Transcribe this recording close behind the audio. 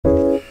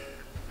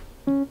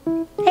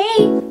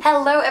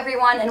Hello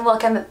everyone and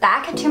welcome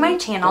back to my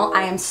channel.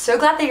 I am so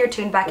glad that you're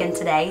tuned back in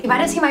today. You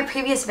might have seen my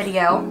previous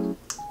video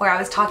where I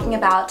was talking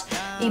about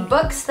the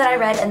books that I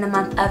read in the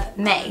month of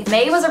May.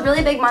 May was a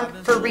really big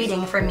month for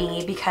reading for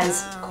me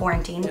because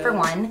quarantine for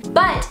one,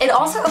 but it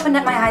also opened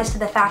up my eyes to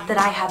the fact that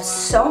I have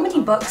so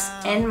many books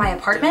in my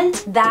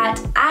apartment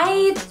that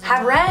I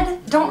have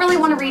read, don't really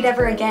want to read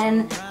ever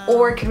again,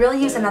 or could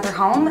really use another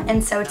home.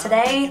 And so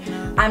today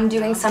I'm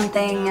doing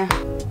something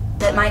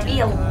that might be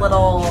a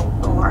little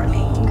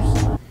alarming.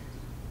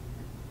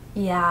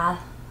 Yeah,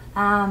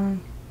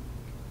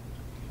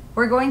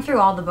 we're going through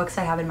all the books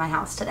I have in my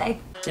house today.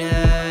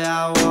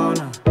 Yeah, I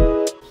wanna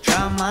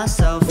drown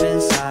myself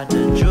inside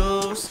the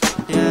juice.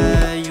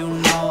 Yeah, you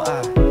know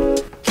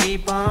I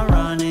keep on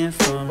running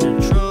from the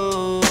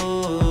truth.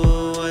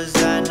 Was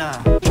that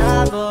not?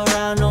 Drive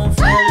around, don't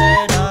fill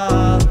it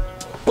up.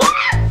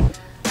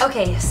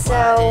 Okay,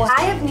 so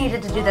I have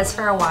needed to do this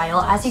for a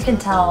while. As you can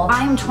tell,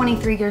 I am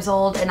 23 years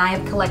old and I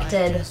have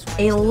collected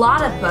a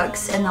lot of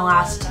books in the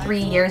last 3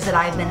 years that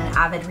I've been an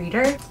avid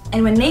reader.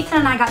 And when Nathan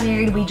and I got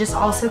married, we just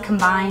also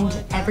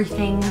combined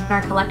everything in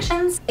our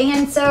collections.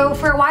 And so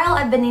for a while,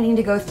 I've been needing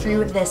to go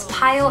through this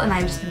pile and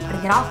I've just been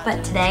putting it off,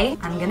 but today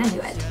I'm gonna do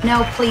it.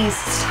 No, please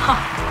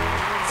stop.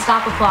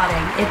 Stop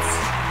applauding.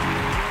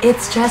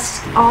 It's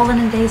just all in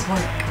a day's work.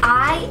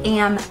 I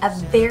am a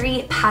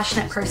very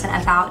passionate person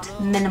about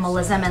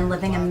minimalism and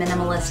living a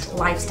minimalist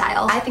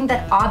lifestyle. I think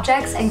that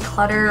objects and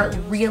clutter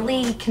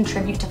really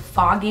contribute to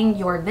fogging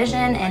your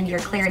vision and your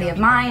clarity of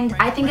mind.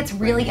 I think it's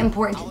really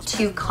important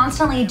to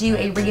constantly do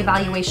a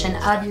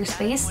reevaluation of your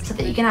space so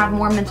that you can have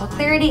more mental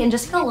clarity and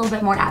just feel a little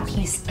bit more at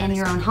peace in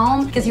your own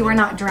home because you are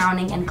not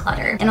drowning in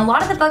clutter. And a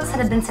lot of the books that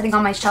have been sitting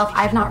on my shelf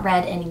I've not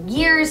read in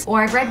years,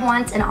 or I've read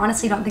once and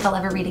honestly don't think I'll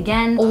ever read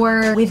again,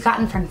 or we've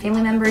gotten from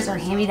family members or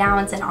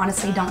hand-me-downs and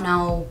honestly don't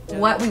know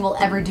what we will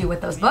ever do with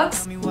those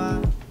books. I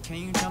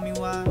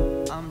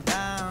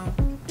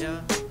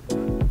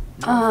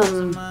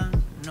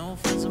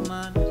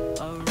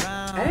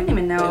didn't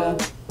even know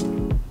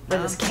where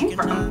this came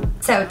from.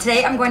 So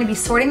today I'm going to be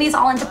sorting these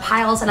all into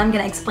piles and I'm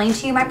going to explain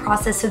to you my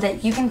process so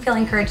that you can feel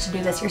encouraged to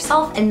do this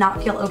yourself and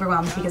not feel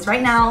overwhelmed, because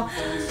right now,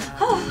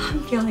 I'm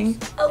feeling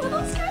a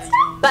little stressed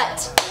out.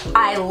 But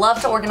I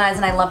love to organize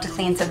and I love to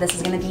clean, so this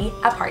is going to be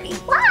a party.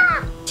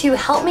 To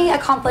help me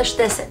accomplish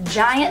this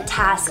giant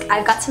task,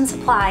 I've got some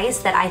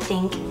supplies that I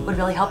think would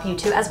really help you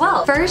too as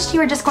well. First, you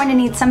are just going to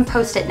need some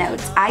Post-it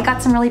notes. I got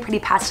some really pretty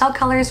pastel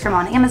colors from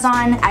on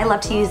Amazon. I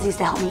love to use these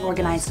to help me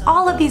organize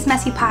all of these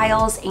messy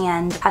piles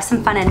and have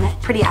some fun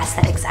and pretty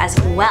aesthetics as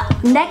well.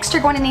 Next,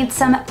 you're going to need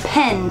some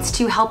pens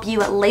to help you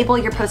label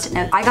your Post-it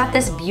notes. I got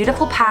this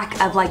beautiful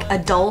pack of like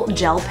adult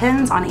gel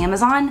pens on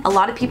Amazon. A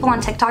lot of people on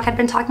TikTok had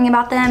been talking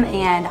about them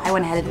and I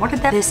went ahead and ordered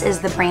them. This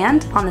is the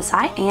brand on the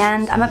side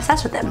and I'm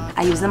obsessed with them.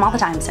 I use them all the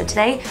time. So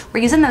today we're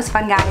using those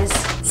fun guys.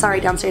 Sorry,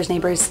 downstairs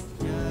neighbors.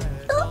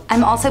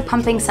 I'm also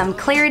pumping some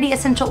Clarity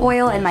essential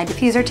oil in my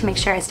diffuser to make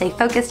sure I stay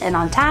focused and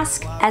on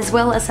task, as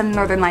well as some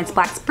Northern Lights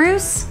Black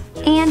Spruce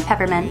and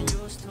peppermint.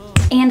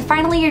 And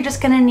finally, you're just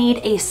gonna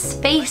need a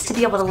space to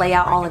be able to lay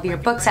out all of your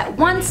books at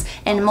once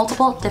in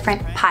multiple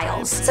different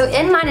piles. So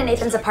in mine and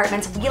Nathan's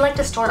apartments, we like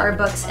to store our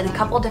books in a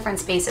couple different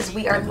spaces.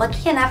 We are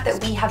lucky enough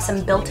that we have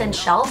some built-in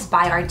shelves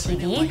by our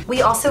TV.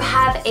 We also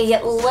have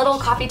a little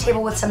coffee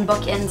table with some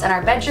bookends in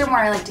our bedroom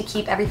where I like to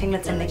keep everything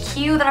that's in the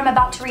queue that I'm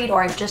about to read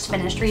or I've just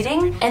finished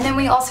reading. And then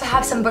we also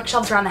have some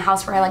bookshelves around the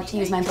house where I like to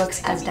use my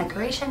books as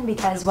decoration,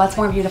 because what's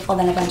more beautiful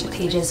than a bunch of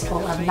pages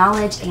full of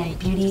knowledge and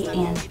beauty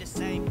and...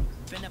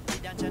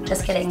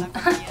 Just kidding.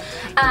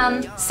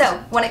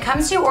 So when it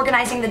comes to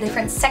organizing the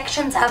different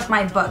sections of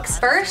my books,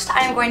 first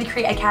I am going to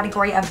create a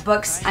category of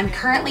books I'm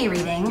currently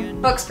reading,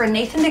 books for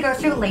Nathan to go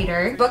through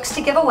later, books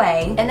to give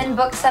away, and then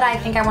books that I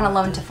think I want to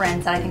loan to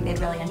friends that I think they'd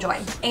really enjoy.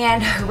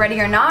 And ready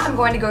or not, I'm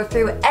going to go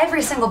through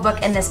every single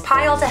book in this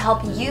pile to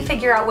help you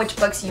figure out which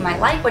books you might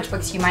like, which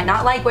books you might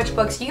not like, which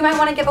books you might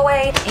want to give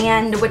away,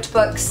 and which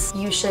books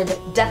you should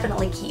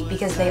definitely keep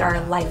because they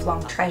are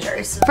lifelong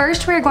treasures.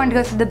 First, we're going to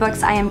go through the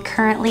books I am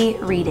currently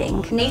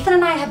reading. Nathan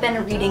and I have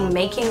been reading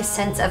Making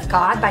Sense of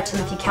God by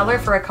Timothy Keller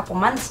for a couple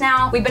months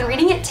now. We've been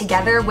reading it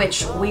together,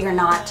 which we are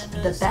not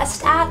the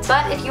best at,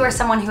 but if you are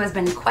someone who has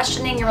been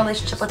questioning your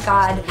relationship with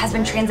God, has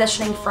been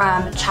transitioning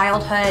from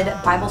childhood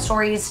Bible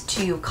stories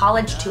to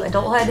college to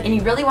adulthood, and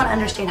you really want to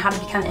understand how to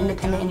become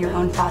independent in your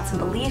own thoughts and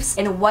beliefs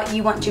and what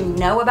you want to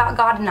know about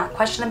God and not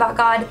question about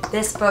God,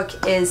 this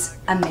book is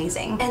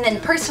amazing. And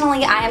then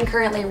personally, I am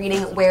currently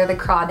reading Where the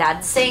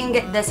Crawdads Sing.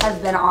 This has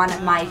been on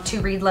my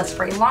to-read list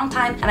for a long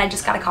time, and I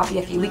just got a copy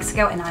a few weeks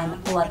ago and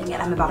I'm loving it.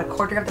 I'm about a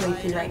quarter of the way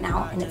through right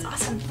now and it's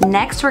awesome.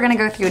 Next, we're gonna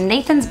go through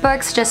Nathan's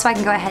books just so I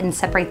can go ahead and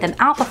separate them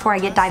out before I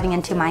get diving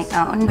into my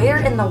own. Where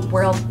in the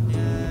world?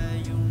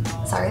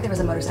 Sorry, there was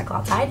a motorcycle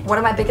outside. One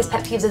of my biggest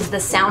pet peeves is the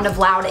sound of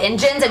loud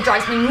engines. It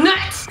drives me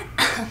nuts.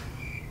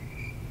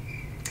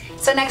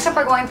 So next up,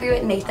 we're going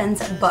through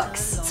Nathan's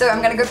books. So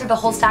I'm gonna go through the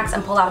whole stacks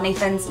and pull out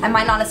Nathan's. I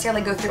might not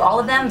necessarily go through all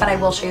of them, but I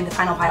will show you the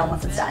final pile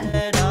once it's done.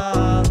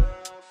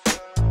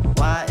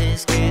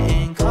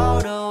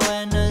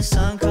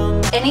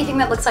 anything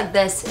that looks like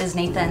this is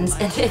Nathan's,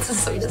 and it's the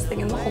sweetest thing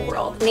in the whole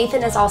world.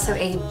 Nathan is also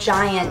a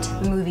giant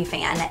movie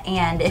fan,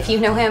 and if you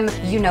know him,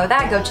 you know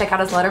that. Go check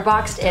out his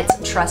Letterboxd.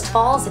 It's Trust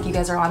Falls. If you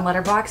guys are on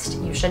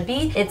Letterboxd, you should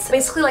be. It's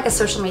basically like a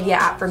social media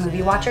app for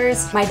movie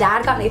watchers. My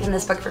dad got Nathan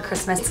this book for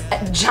Christmas.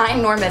 It's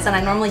ginormous, and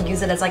I normally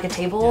use it as like a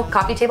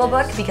coffee table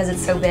book because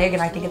it's so big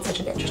and I think it's such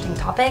an interesting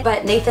topic.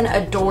 But Nathan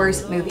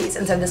adores movies,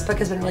 and so this book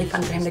has been really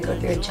fun for him to go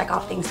through and check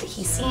off things that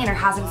he's seen or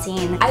hasn't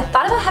seen. I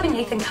thought about having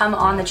Nathan come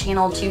on the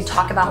channel to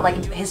talk about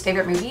like his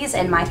favorite movies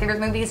and my favorite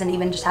movies, and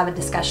even just have a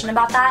discussion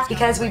about that,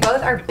 because we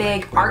both are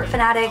big art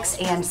fanatics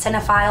and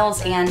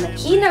cinephiles, and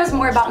he knows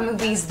more about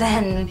movies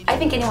than I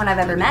think anyone I've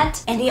ever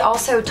met, and he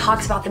also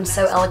talks about them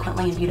so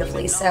eloquently and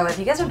beautifully. So if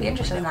you guys would be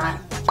interested in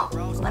that,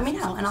 let me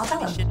know and I'll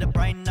tell him.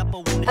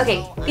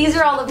 Okay, these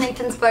are all of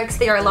Nathan's books.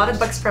 They are a lot of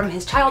books from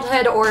his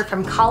childhood or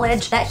from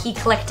college that he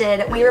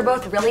collected. We were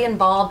both really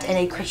involved in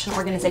a Christian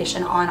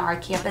organization on our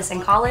campus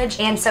in college,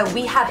 and so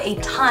we have a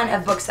ton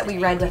of books that we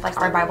read with like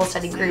our Bible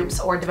study groups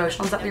or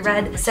devotionals that we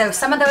read. So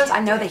some of those I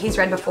know that he's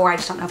read before, I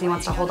just don't know if he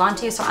wants to hold on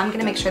to, so I'm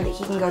gonna make sure that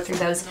he can go through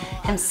those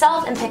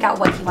himself and pick out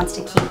what he wants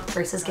to keep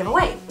versus give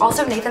away.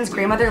 Also, Nathan's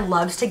grandmother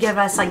loves to give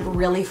us like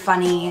really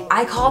funny,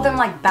 I call them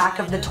like back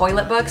of the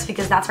toilet books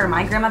because that's where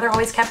my grandmother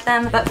always kept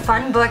them, but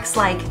fun books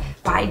like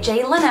by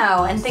Jay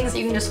Leno and things that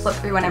you can just flip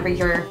through whenever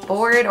you're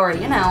bored or,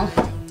 you know,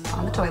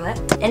 on the toilet.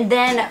 And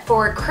then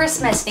for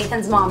Christmas,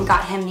 Nathan's mom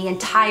got him the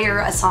entire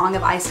A Song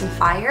of Ice and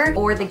Fire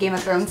or the Game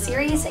of Thrones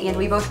series, and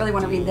we both really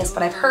want to read this,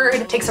 but I've heard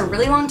it takes a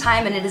really long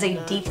time and it is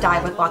a deep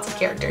dive with lots of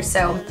characters,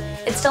 so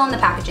it's still in the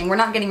packaging. We're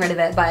not getting rid of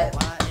it,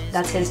 but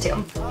that's his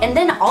too. And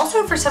then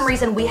also for some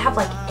reason we have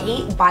like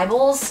 8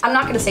 Bibles. I'm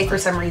not gonna say for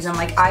some reason,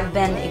 like I've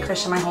been a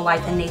Christian my whole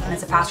life and Nathan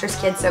is a pastor's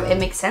kid, so it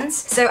makes sense.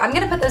 So I'm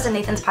gonna put those in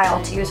Nathan's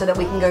pile too so that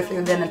we can go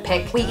through them and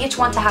pick. We each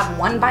want to have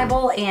one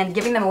Bible, and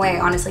giving them away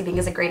honestly I think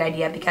is a great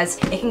idea because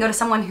it can go to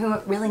someone who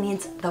really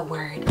needs the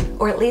word,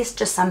 or at least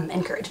just some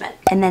encouragement.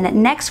 And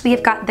then next we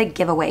have got the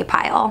giveaway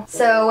pile.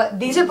 So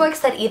these are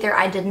books that either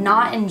I did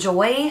not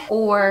enjoy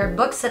or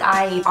books that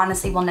I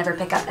honestly will never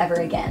pick up ever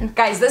again.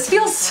 Guys, this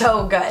feels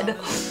so good.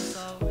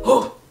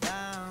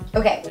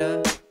 Okay,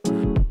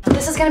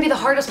 this is gonna be the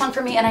hardest one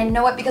for me, and I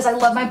know it because I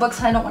love my books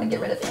and I don't want to get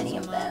rid of any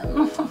of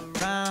them.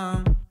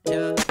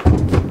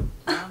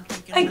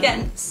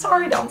 Again,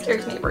 sorry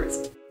downstairs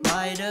neighbors.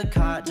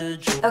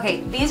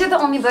 Okay, these are the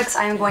only books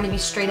I am going to be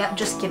straight up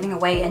just giving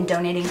away and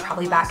donating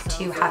probably back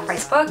to Half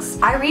Price Books.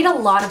 I read a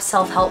lot of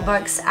self-help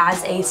books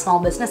as a small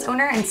business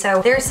owner, and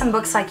so there's some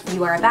books like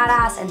You Are a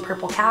Badass and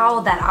Purple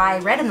Cow that I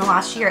read in the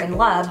last year and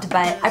loved,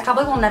 but I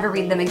probably will never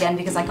read them again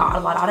because I got a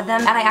lot out of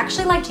them. And I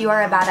actually liked You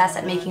Are a Badass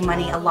at making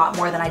money a lot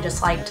more than I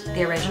just liked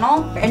the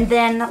original. And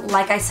then,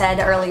 like I said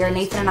earlier,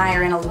 Nathan and I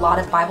are in a lot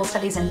of Bible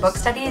studies and book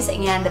studies,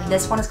 and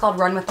this one is called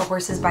Run with the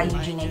Horses by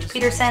Eugene H.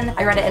 Peterson.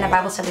 I read it in a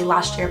Bible study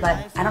last year, but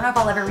I don't know if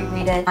I'll ever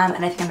reread it,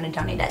 and I think I'm gonna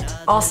donate it.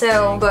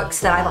 Also, books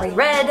that I've already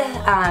read,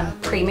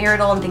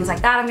 premarital and things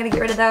like that, I'm gonna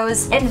get rid of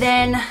those. And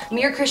then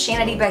Mere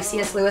Christianity by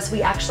C.S. Lewis.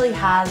 We actually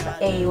have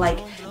a like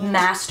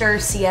master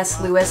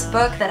C.S. Lewis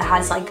book that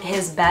has like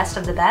his best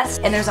of the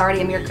best, and there's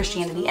already a Mere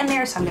Christianity in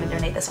there, so I'm gonna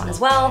donate this one as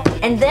well.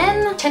 And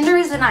then Tender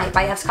is the Night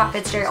by F. Scott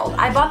Fitzgerald.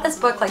 I bought this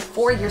book like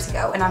 4 years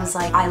ago, and I was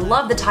like, I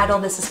love the title,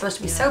 this is supposed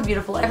to be so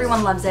beautiful,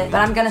 everyone loves it, but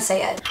I'm gonna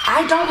say it.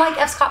 I don't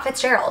like F. Scott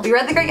Fitzgerald. We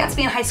read The Great Gatsby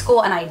in high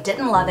school, and I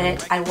didn't love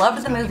it. I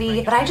loved the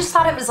movie, but I just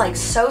thought it was like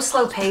so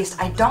slow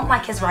paced. I don't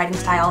like his writing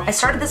style. I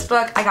started this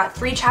book, I got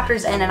 3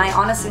 chapters in, and I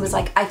honestly was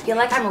like, I feel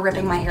like I'm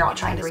ripping my hair out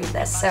trying to read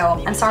this.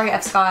 So I'm sorry,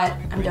 F. Scott,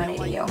 I'm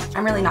donating you.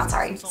 I'm really not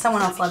sorry.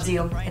 Someone else loves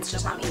you. It's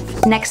just not me.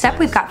 Next up,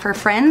 we've got For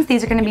Friends.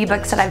 These are gonna be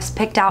books that I've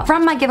picked out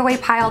from my giveaway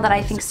pile that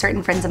I think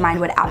certain friends of mine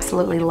would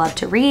absolutely love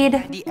to read.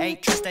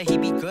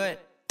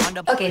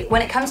 Okay,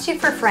 when it comes to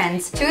For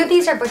Friends, 2 of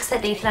these are books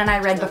that Nathan and I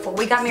read before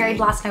we got married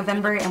last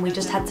November, and we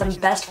just had some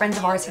best friends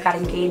of ours who got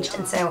engaged,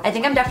 and so I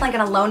think I'm definitely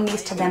gonna loan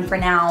these to them for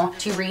now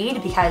to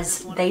read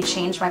because they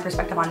changed my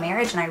perspective on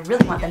marriage, and I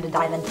really want them to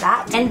dive into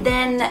that. And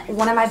then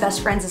one of my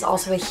best friends is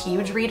also a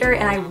huge reader,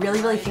 and I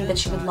really think that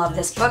she would love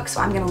this book, so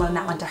I'm gonna loan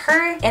that one to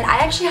her. And I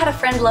actually had a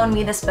friend loan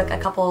me this book a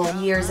couple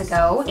years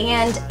ago,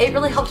 and it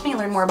really helped me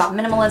learn more about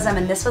minimalism,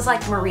 and this was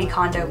like Marie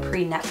Kondo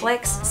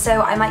pre-Netflix,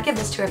 so I might give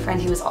this to a friend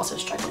who is also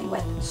struggling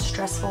with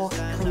stressful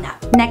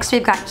cleanup. Next,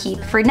 we've got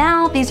Keep For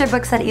Now. These are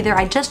books that either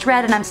I just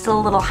read and I'm still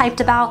a little hyped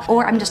about,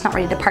 or I'm just not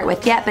ready to part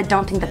with yet, but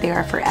don't think that they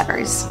are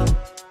forevers.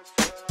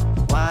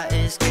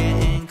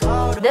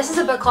 This is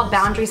a book called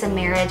Boundaries in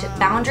Marriage.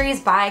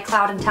 Boundaries by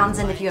Cloud and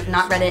Townsend. If you have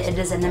not read it, it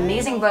is an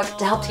amazing book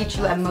to help teach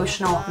you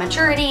emotional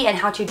maturity and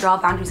how to draw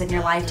boundaries in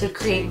your life to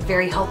create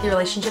very healthy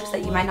relationships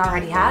that you might not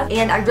already have.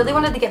 And I really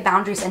wanted to get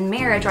boundaries in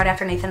marriage right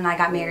after Nathan and I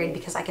got married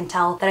because I can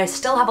tell that I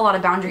still have a lot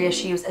of boundary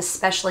issues,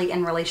 especially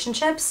in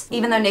relationships.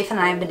 Even though Nathan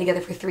and I have been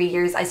together for 3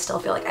 years, I still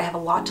feel like I have a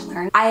lot to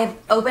learn. I have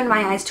opened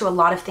my eyes to a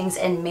lot of things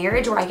in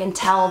marriage where I can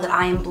tell that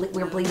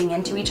we're bleeding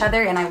into each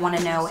other, and I want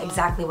to know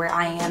exactly where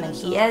I am and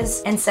he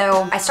is. And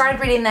so I started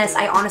reading reading this.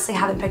 I honestly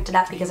haven't picked it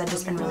up because I've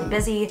just been really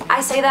busy. I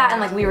say that and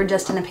like we were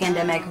just in a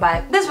pandemic,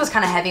 but this was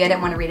kind of heavy. I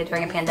didn't want to read it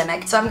during a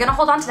pandemic. So I'm gonna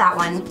hold on to that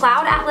one.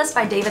 Cloud Atlas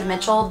by David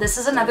Mitchell. This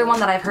is another one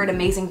that I've heard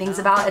amazing things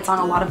about. It's on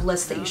a lot of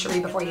lists that you should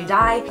read before you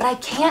die, but I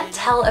can't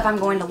tell if I'm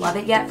going to love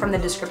it yet from the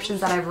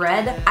descriptions that I've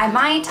read. I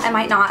might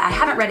not. I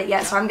haven't read it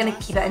yet, so I'm gonna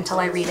keep it until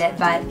I read it,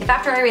 but if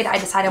after I read it I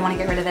decide I want to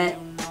get rid of it,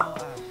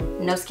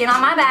 no skin on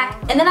my back.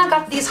 And then I've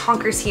got these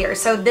honkers here.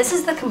 So this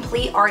is The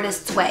Complete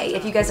Artist's Way.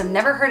 If you guys have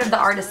never heard of The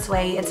Artist's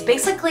Way, it's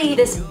basically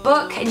this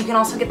book, and you can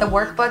also get the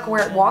workbook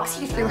where it walks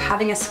you through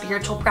having a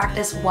spiritual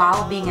practice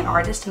while being an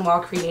artist and while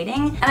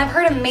creating. And I've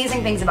heard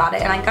amazing things about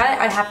it, and I got it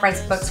at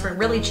half-price books for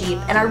really cheap,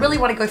 and I really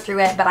want to go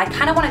through it, but I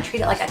kind of want to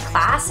treat it like a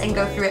class and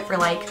go through it for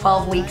like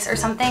 12 weeks or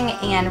something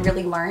and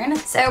really learn.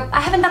 So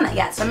I haven't done that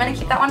yet, so I'm gonna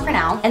keep that one for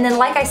now. And then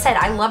like I said,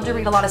 I love to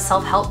read a lot of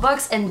self-help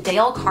books, and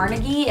Dale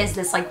Carnegie is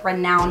this like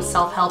renowned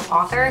self-help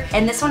author,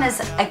 and this one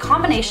is a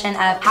combination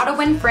of how to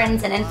win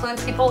friends and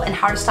influence people and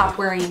how to stop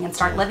worrying and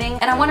start living,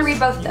 and I want to read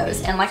both of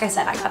those. And like I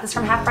said, I got this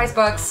from Half Price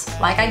Books,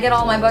 like I get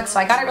all my books, so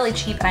I got it really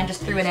cheap and I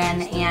just threw it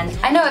in. And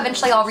I know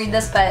eventually I'll read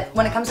this, but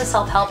when it comes to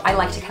self-help, I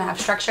like to kind of have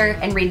structure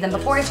and read them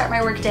before I start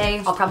my work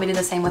day. I'll probably do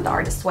the same with The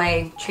Artist's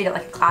Way, treat it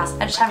like a class.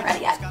 I just haven't read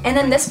it yet. And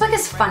then this book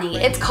is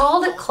funny. It's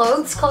called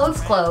Clothes, Clothes,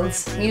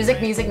 Clothes,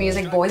 Music, Music,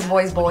 Music, Boys,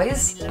 Boys,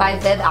 Boys by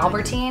Viv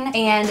Albertine,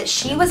 and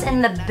she was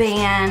in the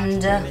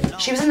band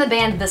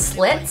The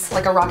Slits,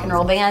 like a rock and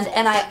roll band,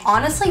 and I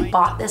honestly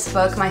bought this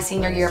book my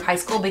senior year of high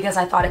school because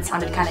I thought it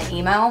sounded kind of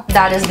emo.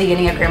 That is the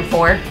Enneagram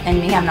 4 in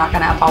me, I'm not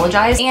gonna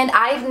apologize. And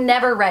I've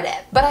never read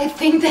it, but I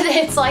think that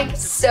it's like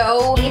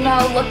so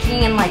emo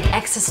looking and like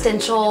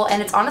existential,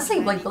 and it's honestly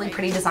like really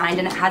pretty designed,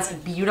 and it has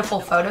beautiful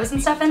photos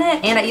and stuff in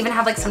it. And I even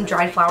have like some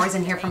dried flowers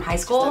in here from high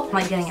school,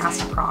 like getting asked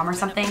to prom or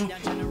something.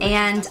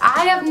 And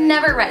I have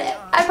never read it.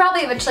 I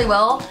probably eventually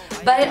will,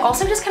 but it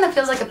also just kind of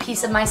feels like a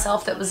piece of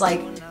myself that was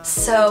like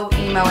so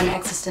emo and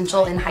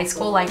existential in high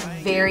school, like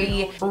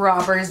very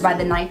Robbers by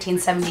the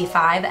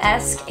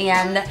 1975-esque,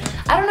 and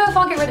I don't know if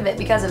I'll get rid of it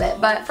because of it,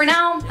 but for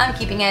now, I'm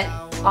keeping it.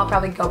 I'll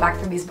probably go back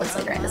through these books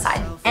later and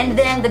decide. And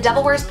then The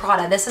Devil Wears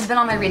Prada. This has been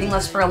on my reading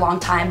list for a long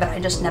time, but I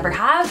just never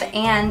have,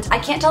 and I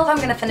can't tell if I'm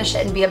gonna finish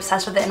it and be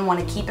obsessed with it and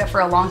want to keep it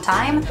for a long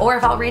time, or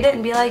if I'll read it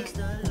and be like,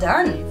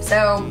 done.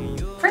 So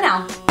for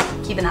now,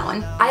 keeping that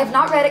one. I have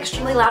not read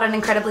Extremely Loud and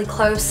Incredibly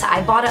Close.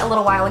 I bought it a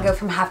little while ago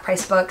from Half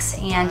Price Books,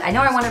 and I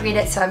know I want to read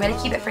it, so I'm going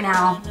to keep it for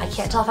now. I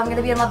can't tell if I'm going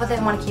to be in love with it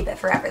and want to keep it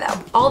forever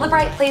though. All the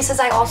Bright Places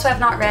I also have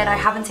not read. I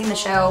haven't seen the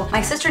show.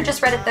 My sister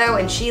just read it though,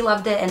 and she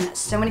loved it, and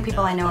so many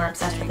people I know are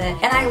obsessed with it.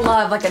 And I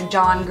love like a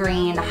John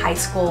Green high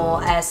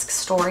school-esque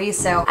story,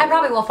 so I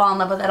probably will fall in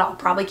love with it. I'll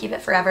probably keep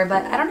it forever,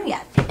 but I don't know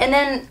yet. And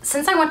then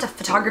since I went to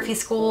photography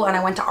school and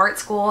I went to art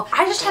school,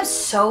 I just have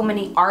so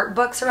many art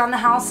books around the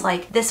house.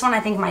 Like this one I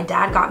think my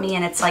dad got me,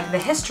 and it's like the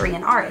history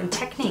and art and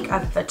technique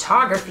of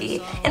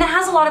photography, and it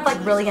has a lot of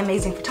like really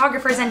amazing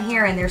photographers in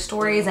here and their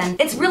stories, and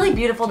it's really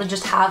beautiful to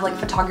just have like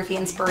photography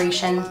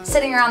inspiration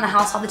sitting around the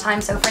house all the time.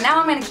 So for now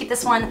I'm gonna keep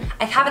this one.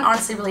 I haven't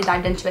honestly really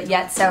dived into it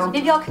yet, so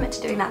maybe I'll commit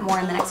to doing that more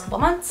in the next couple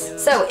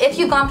months. So if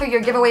you've gone through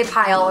your giveaway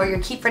pile or your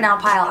keep for now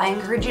pile, I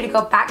encourage you to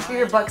go back through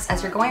your books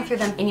as you're going through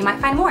them, and you might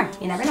find more.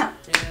 You never know.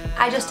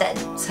 I just did.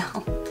 So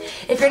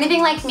if you're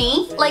anything like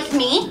me,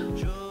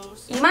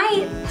 you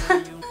might.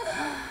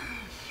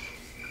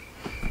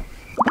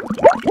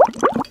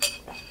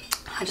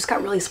 I just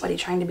got really sweaty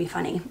trying to be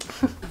funny.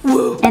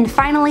 And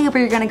finally,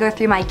 we're gonna go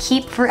through my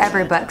Keep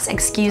Forever books.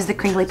 Excuse the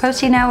crinkly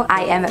post-it note.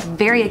 I am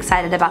very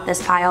excited about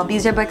this pile.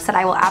 These are books that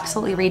I will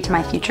absolutely read to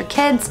my future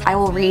kids. I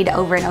will read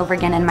over and over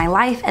again in my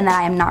life, and that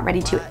I am not ready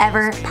to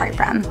ever part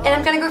from. And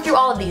I'm gonna go through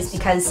all of these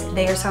because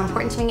they are so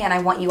important to me, and I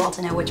want you all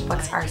to know which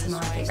books are some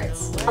of my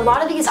favorites. A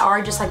lot of these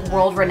are just like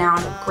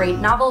world-renowned great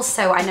novels,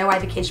 so I know Why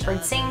the Caged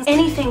Bird Sings.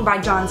 Anything by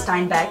John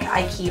Steinbeck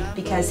I keep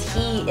because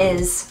he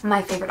is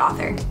my favorite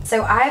author.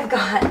 So I've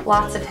got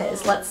lots of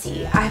his. Let's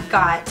see. I've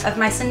got Of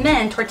Mice and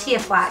Men, Tortilla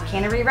Flat,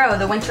 Cannery Row,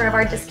 The Winter of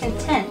Our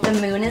Discontent, The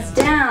Moon is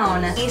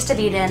Down, East of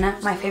Eden,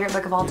 my favorite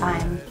book of all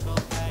time.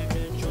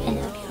 I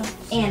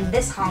love you. And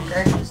this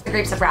honker, The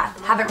Grapes of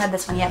Wrath. Haven't read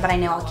this one yet, but I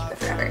know I'll keep it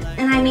forever.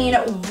 And I mean,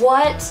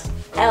 what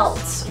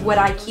else would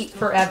I keep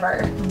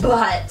forever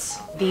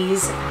but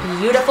these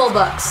beautiful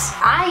books?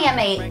 I am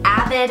an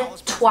avid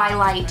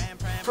Twilight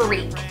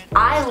freak.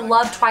 I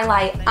love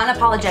Twilight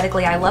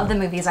unapologetically. I love the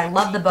movies. I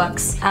love the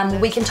books.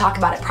 We can talk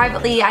about it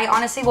privately. I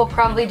honestly will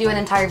probably do an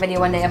entire video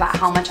one day about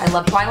how much I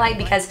love Twilight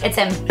because it's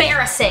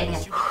embarrassing.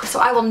 So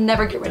I will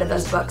never get rid of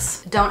those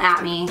books. Don't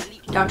at me.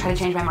 Don't try to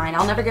change my mind.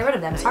 I'll never get rid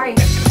of them. Sorry.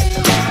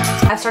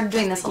 I've started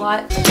doing this a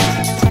lot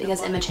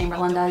because Emma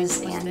Chamberlain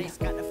does, and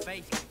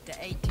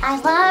I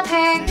love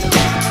her.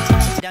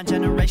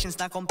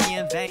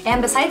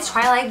 And besides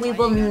Twilight, we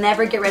will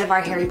never get rid of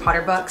our Harry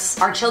Potter books.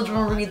 Our children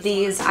will read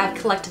these. I've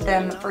collected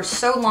them for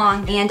so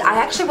long, and I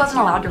actually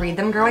wasn't allowed to read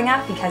them growing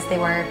up because they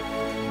were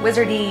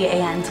wizardy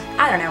and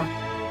I don't know.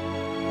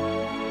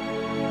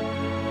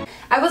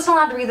 I wasn't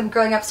allowed to read them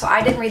growing up, so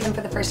I didn't read them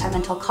for the first time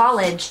until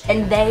college,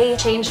 and they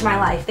changed my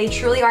life. They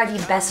truly are the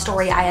best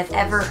story I have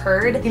ever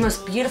heard. The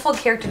most beautiful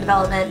character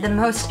development, the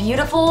most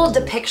beautiful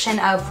depiction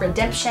of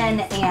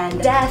redemption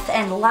and death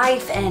and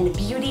life and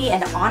beauty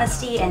and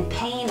honesty and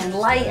pain and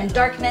light and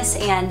darkness,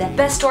 and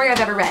best story I've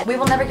ever read. We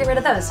will never get rid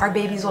of those. Our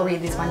babies will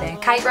read these one day.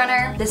 Kite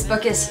Runner, this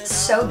book is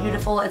so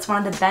beautiful. It's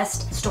one of the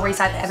best stories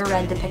I've ever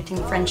read depicting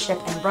friendship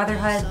and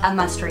brotherhood. A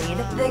must read.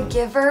 The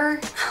Giver,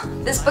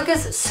 this book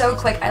is so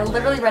quick. I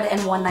literally read it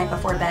in one night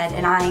before bed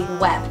and I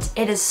wept.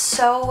 It is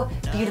so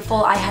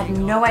beautiful. I had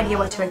no idea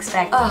what to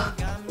expect. Oh,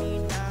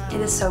 it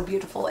is so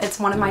beautiful.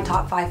 It's one of my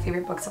top 5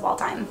 favorite books of all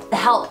time. The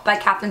Help by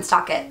Catherine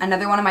Stockett,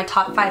 another one of my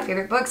top 5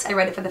 favorite books. I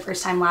read it for the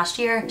first time last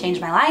year,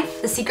 changed my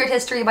life. The Secret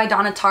History by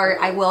Donna Tartt.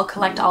 I will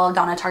collect all of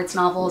Donna Tartt's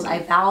novels, I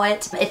vow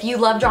it. If you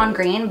love John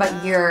Green,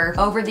 but you're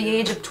over the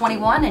age of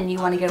 21 and you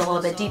want to get a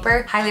little bit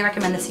deeper, highly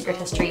recommend The Secret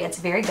History. It's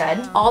very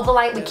good. All the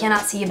Light We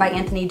Cannot See by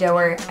Anthony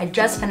Doerr. I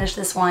just finished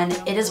this one.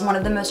 It is one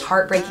of the most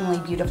heartbreakingly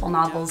beautiful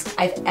novels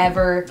I've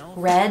ever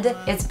read.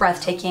 It's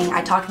breathtaking.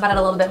 I talked about it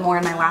a little bit more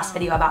in my last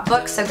video about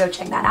books, so go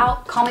check that out.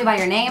 Call Me By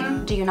Your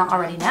Name, do you not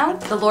already know?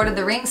 The Lord of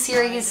the Rings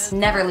series,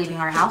 Never Leaving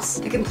Our House.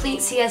 The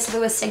complete C.S.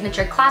 Lewis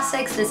signature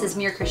classics, This Is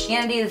Mere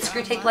Christianity, The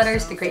Screwtape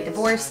Letters, The Great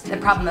Divorce, The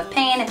Problem of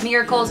Pain,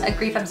 Miracles, A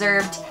Grief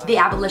Observed, The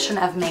Abolition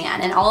of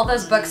Man. And all of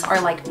those books are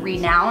like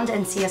renowned,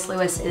 and C.S.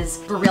 Lewis is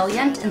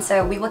brilliant, and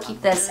so we will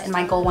keep this, and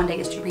my goal one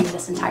day is to read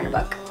this entire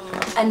book.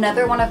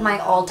 Another one of my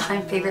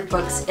all-time favorite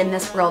books in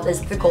this world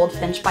is The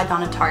Goldfinch by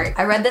Donna Tartt.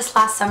 I read this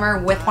last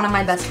summer with one of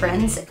my best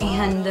friends,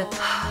 and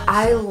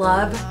I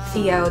love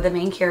Theo, the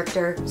main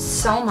character,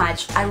 so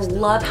much. I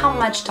love how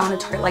much Donna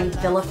Tartt like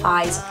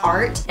vilifies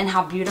art and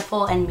how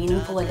beautiful and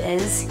meaningful it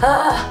is.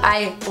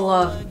 I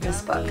love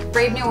this book.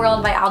 Brave New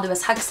World by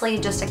Aldous Huxley,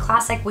 just a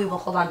classic. We will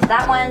hold on to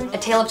that one. A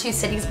Tale of Two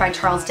Cities by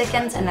Charles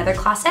Dickens, another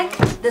classic.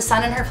 The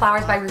Sun and Her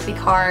Flowers by Rupi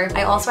Kaur.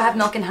 I also have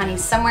Milk and Honey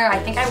somewhere. I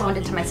think I loaned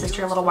it to my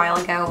sister a little while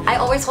ago. I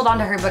always hold on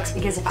to her books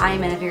because if I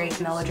am in a very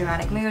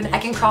melodramatic mood, I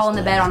can crawl in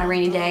the bed on a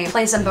rainy day,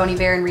 play some Bon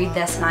Iver and read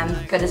this, and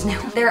I'm good as new.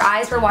 Their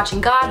Eyes Were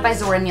Watching God by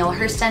Zora Neale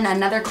Hurston,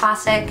 another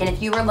classic. And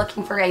if you were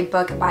looking for a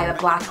book by a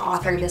Black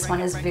author, this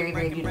one is very,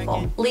 very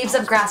beautiful. Leaves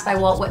of Grass by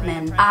Walt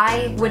Whitman.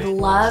 I would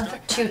love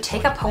to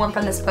take a poem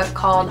from this book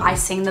called I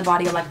Sing the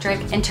Body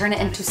Electric and turn it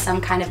into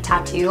some kind of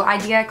tattoo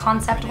idea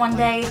concept one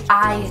day.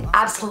 I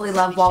absolutely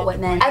love Walt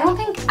Whitman. I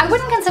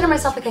wouldn't consider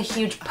myself like a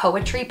huge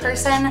poetry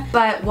person,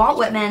 but Walt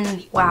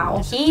Whitman,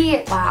 wow.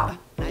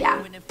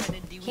 Yeah,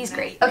 he's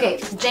great.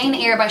 Okay, Jane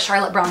Eyre by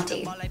Charlotte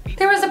Bronte.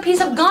 There was a piece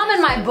of gum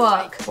in my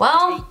book.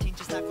 Well,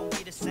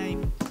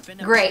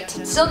 great.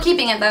 Still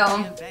keeping it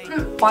though.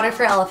 Water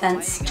for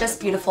Elephants,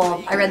 just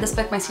beautiful. I read this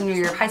book my senior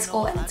year of high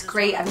school and it's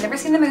great. I've never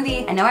seen the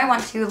movie. I know I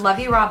want to. Love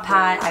you, Rob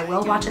Pat. I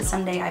will watch it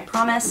someday, I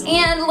promise.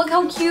 And look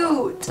how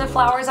cute. The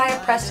flowers I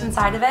have pressed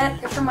inside of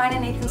it. They're from mine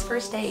and Nathan's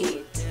first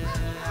date.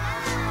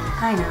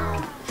 I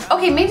know.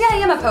 Okay, maybe I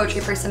am a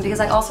poetry person because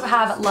I also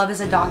have Love is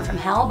a Dog from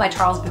Hell by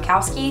Charles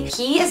Bukowski.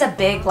 He is a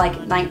big like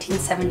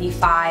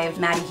 1975,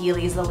 Maddie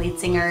Healy is the lead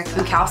singer.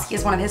 Bukowski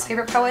is one of his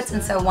favorite poets,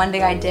 and so one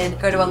day I did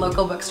go to a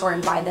local bookstore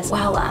and buy this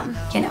while,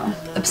 you know,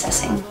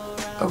 obsessing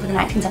over the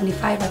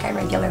 1975 like I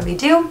regularly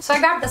do. So I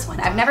grabbed this one.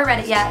 I've never read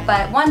it yet,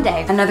 but one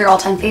day. Another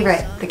all-time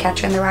favorite, The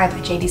Catcher in the Rye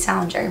by J.D.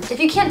 Salinger. If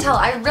you can't tell,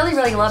 I really,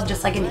 really love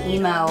just like an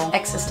emo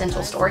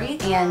existential story,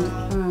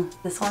 and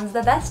this one's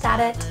the best at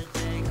it.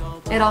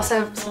 It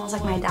also smells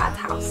like my dad's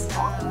house.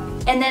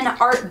 And then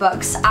art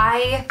books.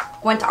 I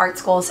went to art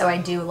school, so I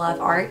do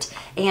love art.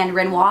 And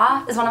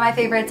Renoir is one of my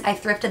favorites. I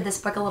thrifted this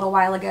book a little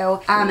while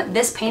ago.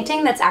 This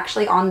painting that's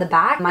actually on the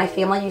back, my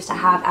family used to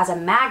have as a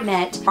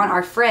magnet on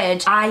our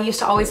fridge. I used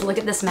to always look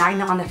at this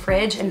magnet on the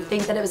fridge and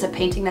think that it was a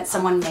painting that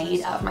someone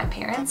made of my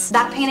parents.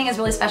 That painting is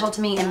really special to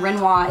me, and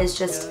Renoir is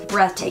just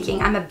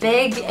breathtaking. I'm a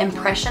big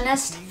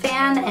Impressionist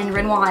fan, and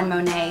Renoir and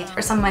Monet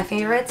are some of my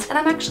favorites, and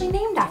I'm actually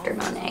named after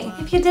Monet,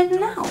 if you didn't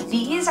know.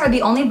 These are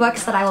the only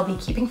books that I will be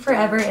keeping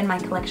forever in my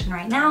collection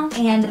right now,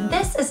 and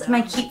this is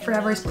my Keep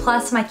Forevers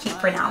plus my Keep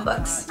For Now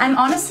books. I'm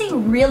honestly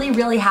really,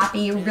 really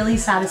happy, really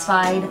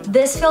satisfied.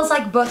 This feels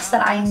like books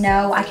that I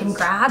know I can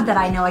grab, that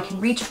I know I can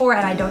reach for,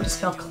 and I don't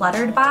just feel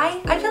cluttered by.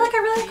 I feel like I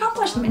really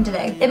accomplished something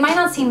today. It might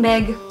not seem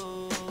big,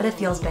 but it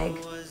feels big.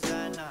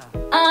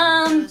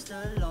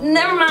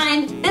 Never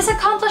mind. This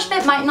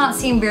accomplishment might not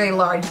seem very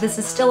large. This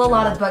is still a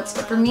lot of books,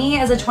 but for me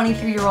as a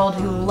 23-year-old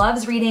who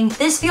loves reading,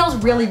 this feels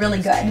really,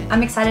 really good.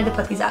 I'm excited to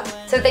put these up.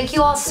 So thank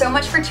you all so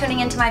much for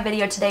tuning into my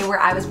video today where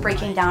I was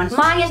breaking down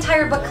my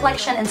entire book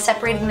collection and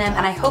separating them,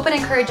 and I hope it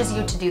encourages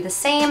you to do the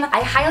same.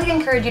 I highly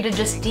encourage you to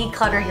just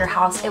declutter your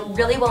house. It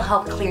really will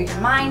help clear your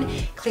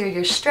mind, clear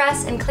your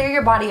stress, and clear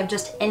your body of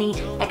just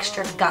any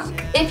extra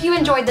gunk. If you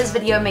enjoyed this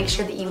video, make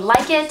sure that you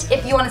like it.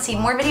 If you want to see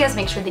more videos,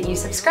 make sure that you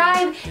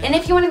subscribe. subscribe. And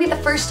if you want to be the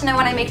first to know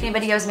when I make new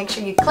videos, make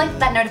sure you click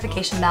that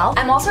notification bell.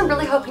 I'm also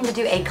really hoping to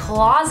do a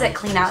closet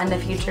clean out in the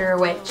future,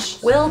 which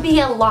will be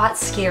a lot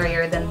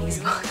scarier than these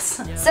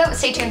books. So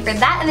stay tuned for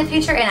that in the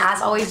future. And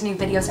as always, new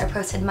videos are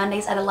posted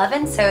Mondays at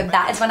 11. So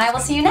that is when I will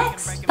see you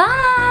next.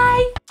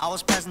 Bye! I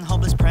was present,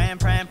 hopeless, praying.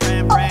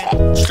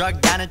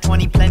 Struck down at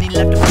 20, plenty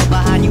left to put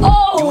behind you.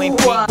 You ain't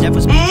peak,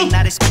 never speaking,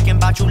 now they speaking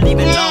about you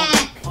leaving alone.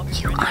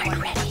 You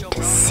aren't ready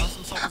to see.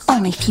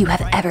 Only few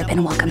have ever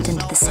been welcomed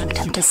into the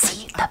sanctum to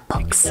see the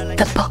books.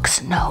 The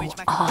books know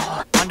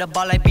all. On the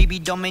ball like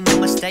BB, don't make no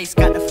mistakes,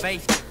 got the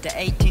faith. The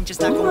 18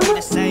 just not gonna be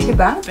the same.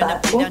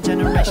 Finna be down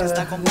generations,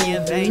 not gonna be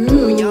in vain.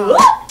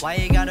 Why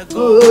you gotta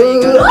go, why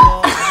you gotta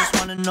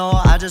go?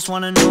 I just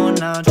wanna know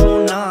now,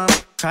 true now.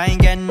 Cry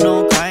and get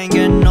no,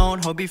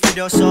 hope you free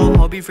your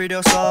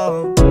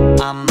soul,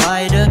 I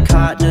might have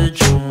caught the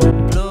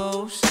June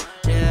blues.